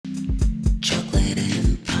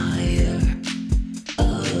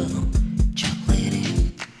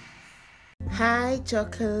Hi,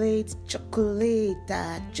 chocolate, chocolate.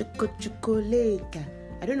 I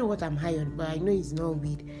don't know what I'm high on, but I know it's not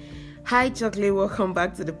weed. Hi, chocolate. Welcome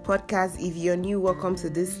back to the podcast. If you're new, welcome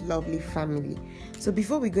to this lovely family. So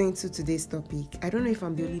before we go into today's topic, I don't know if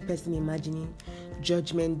I'm the only person imagining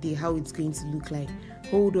Judgment Day, how it's going to look like.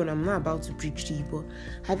 Hold on, I'm not about to preach to you, but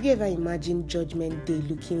have you ever imagined Judgment Day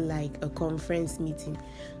looking like a conference meeting?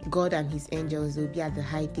 God and his angels will be at the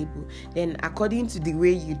high table. Then according to the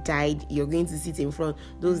way you died, you're going to sit in front.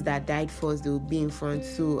 Those that died first, they will be in front.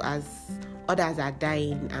 So as others are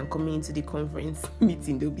dying and coming into the conference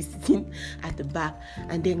meeting, they'll be sitting at the back.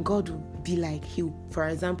 And then God will be like, he'll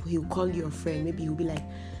call your friend. Maybe he'll be like,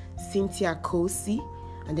 Cynthia Kosi.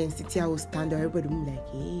 And then Cynthia will stand there. Everybody will be like,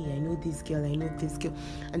 hey, I know this girl.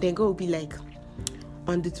 And then God will be like,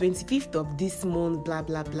 on the 25th of this month, blah,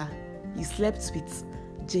 blah, blah, you slept with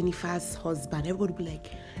Jennifer's husband. Everybody will be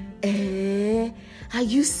like, are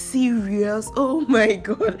you serious? Oh my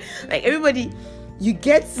God. Like everybody, you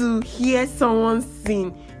get to hear someone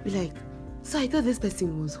sing. Be like, so I thought this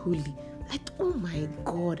person was holy. Like, oh my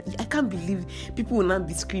God. I can't believe people will not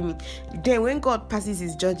be screaming. Then when God passes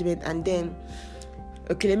his judgment and then,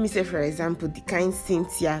 okay, let me say for example, the kind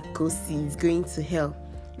Cynthia Kosi is going to hell.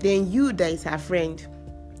 Then you that is her friend,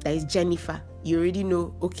 that is Jennifer, you already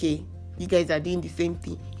know, okay, you guys are doing the same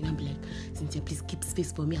thing. And I'm like, Cynthia, please keep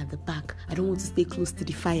space for me at the back. I don't want to stay close to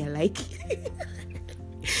the fire. Like,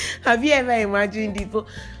 have you ever imagined it? But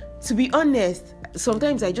to be honest,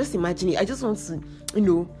 sometimes I just imagine it. I just want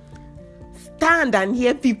to, stand and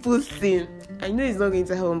hear people sing. I know it's not going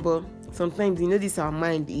to happen, but sometimes, this our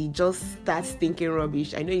mind, it just starts thinking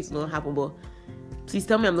rubbish. I know it's not happen, but please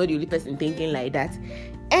tell me I'm not the only person thinking like that.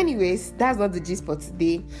 Anyways, that's not the gist for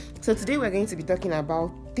today. So today we're going to be talking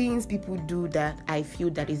about things people do that I feel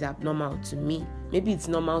that is abnormal to me. Maybe it's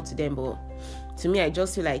normal to them, but to me, I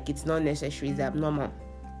just feel like it's not necessary, it's abnormal.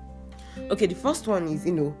 Okay, the first one is,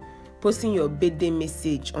 posting your birthday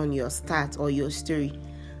message on your start or your story.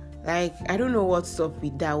 Like, I don't know what's up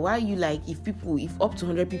with that. Why you like, if up to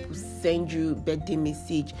 100 people send you birthday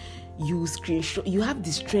message, you screenshot, you have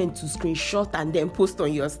the strength to screenshot and then post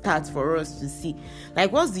on your stats for us to see.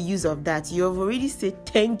 Like, what's the use of that? You have already said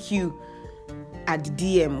thank you at the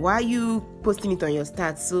DM. Why are you posting it on your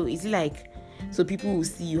stats? So is it like, so people will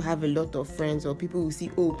see you have a lot of friends, or people will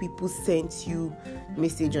see, oh, people sent you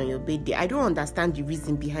message on your birthday? I don't understand the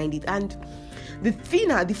reason behind it. And the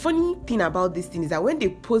funny thing about this thing is that when they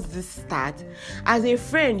post this stat, as a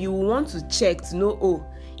friend, you will want to check to know,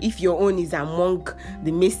 if your own is among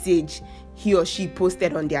the message he or she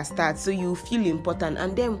posted on their stat. So you feel important.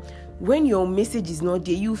 And then when your message is not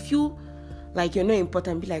there, you feel like you're not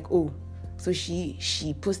important. Be like, so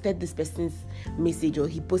she posted this person's message, or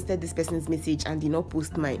he posted this person's message and did not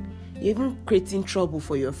post mine. You're even creating trouble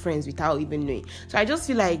for your friends without even knowing. So I just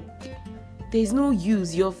feel like there's no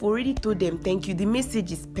use. You've already told them thank you. The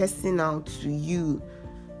message is personal to you,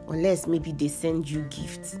 unless maybe they send you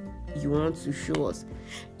gifts you want to show us.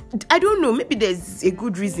 I don't know. Maybe there's a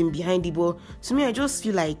good reason behind it, but to me, I just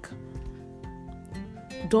feel like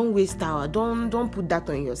don't waste hour. Don't put that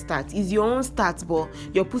on your stats. It's your own stats, but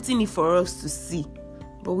you're putting it for us to see.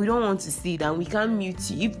 But we don't want to see it, and we can't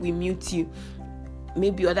mute you. If we mute you,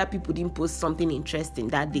 maybe other people didn't post something interesting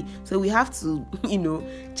that day. So we have to,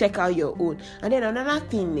 check out your own. And then another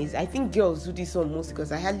thing is, I think girls do this one most,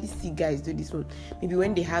 because I hardly see guys do this one. Maybe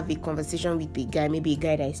when they have a conversation with a guy, maybe a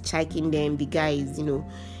guy that is checking them, the guy is,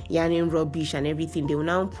 yarning rubbish and everything, they will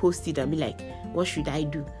now post it and be like, what should I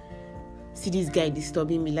do? See this guy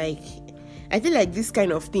disturbing me. Like, I feel like this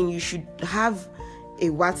kind of thing, you should have a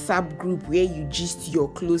WhatsApp group where you gist your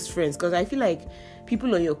close friends, because I feel like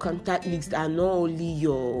people on your contact list are not only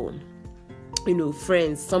your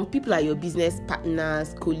friends. Some people are your business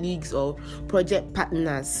partners, colleagues, or project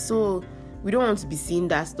partners. So we don't want to be seeing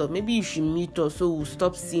that stuff. Maybe you should mute us so we'll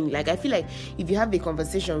stop seeing. Like, I feel like if you have a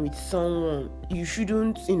conversation with someone, you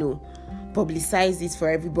shouldn't publicize it for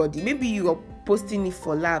everybody. Maybe you are posting it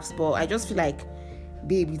for laughs, but I just feel like,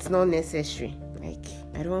 babe, it's not necessary. Like,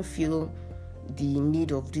 I don't feel the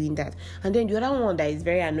need of doing that. And then the other one that is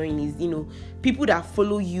very annoying is, people that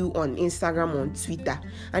follow you on Instagram, on Twitter,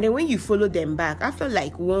 and then when you follow them back, after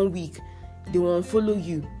like 1 week, they won't follow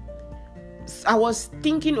you. I was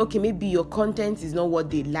thinking, okay, maybe your content is not what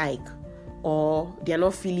they like, or they're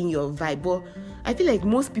not feeling your vibe. But I feel like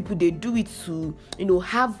most people, they do it to,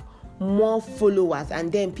 have more followers,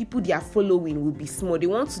 and then people they are following will be small. They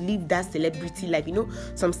want to live that celebrity life.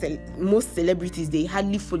 Most celebrities, they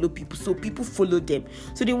hardly follow people, so people follow them.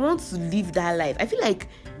 So they want to live that life. I feel like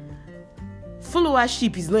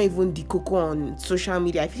followership is not even the cocoa on social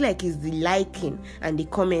media. I feel like it's the liking and the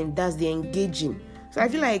comment, that's the engaging. So I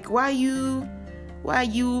feel like why are you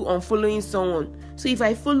unfollowing someone? So if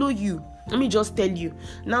I follow you, let me just tell you,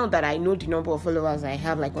 now that I know the number of followers I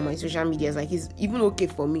have like on my social media, like it's even okay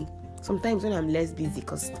for me sometimes when I'm less busy,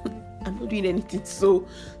 because I'm not doing anything so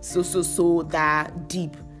that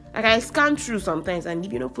deep. Like I scan through sometimes, and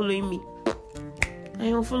if you're not following me, I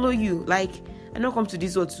don't follow you. Like I don't come to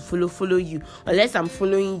this world to follow you, unless I'm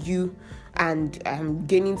following you and I'm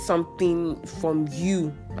gaining something from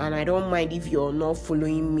you, and I don't mind if you're not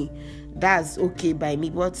following me. That's okay by me.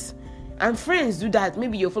 But and friends do that.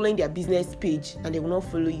 Maybe you're following their business page and they will not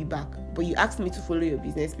follow you back, but you asked me to follow your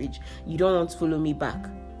business page, you don't want to follow me back.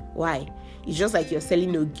 Why? It's just like you're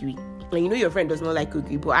selling ogiri, and you know your friend does not like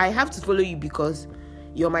ogiri, but I have to follow you because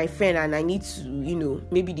you're my friend, and I need to,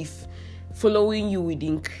 maybe the following you would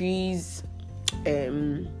increase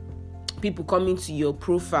people coming to your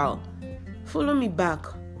profile. Follow me back.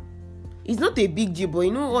 It's not a big deal, but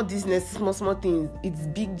all these small things, it's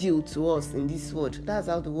big deal to us in this world. That's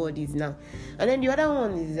how the world is now. And then the other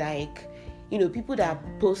one is like, people that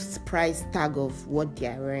post price tag of what they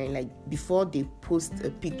are wearing, like before they post a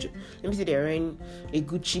picture. Let me say they're wearing a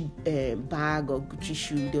Gucci bag or Gucci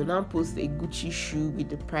shoe. They'll now post a Gucci shoe with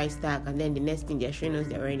the price tag, and then the next thing they're showing us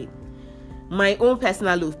they're wearing it. My own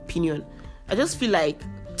personal opinion, I just feel like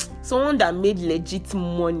someone that made legit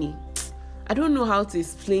money, I don't know how to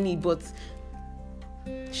explain it, but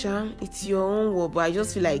it's your own word, but I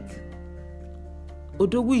just feel like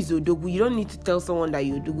Odogu is Odogu. You don't need to tell someone that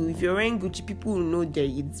you're Odogu. If you're wearing Gucci, people will know that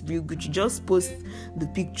it's real Gucci. Just post the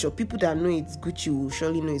picture. People that know it's Gucci will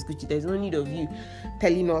surely know it's Gucci. There's no need of you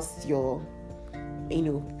telling us your,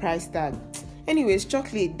 price tag. Anyways,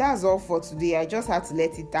 chocolate, that's all for today. I just had to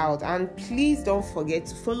let it out. And please don't forget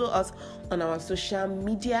to follow us on our social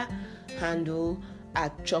media handle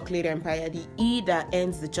at Chocolate Empire. The E that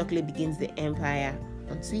ends the chocolate begins the empire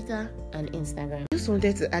on Twitter and Instagram. I just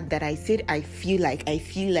wanted to add that I said I feel like I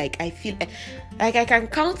can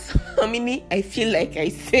count how many I feel like I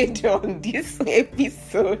said on this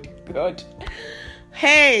episode. God.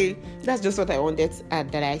 Hey, that's just what I wanted to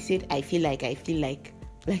add, that I said I feel like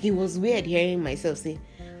it was weird hearing myself say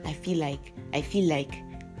I feel like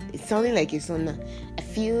it's sounding like it's on. I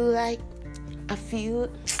feel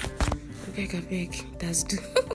beg, that's do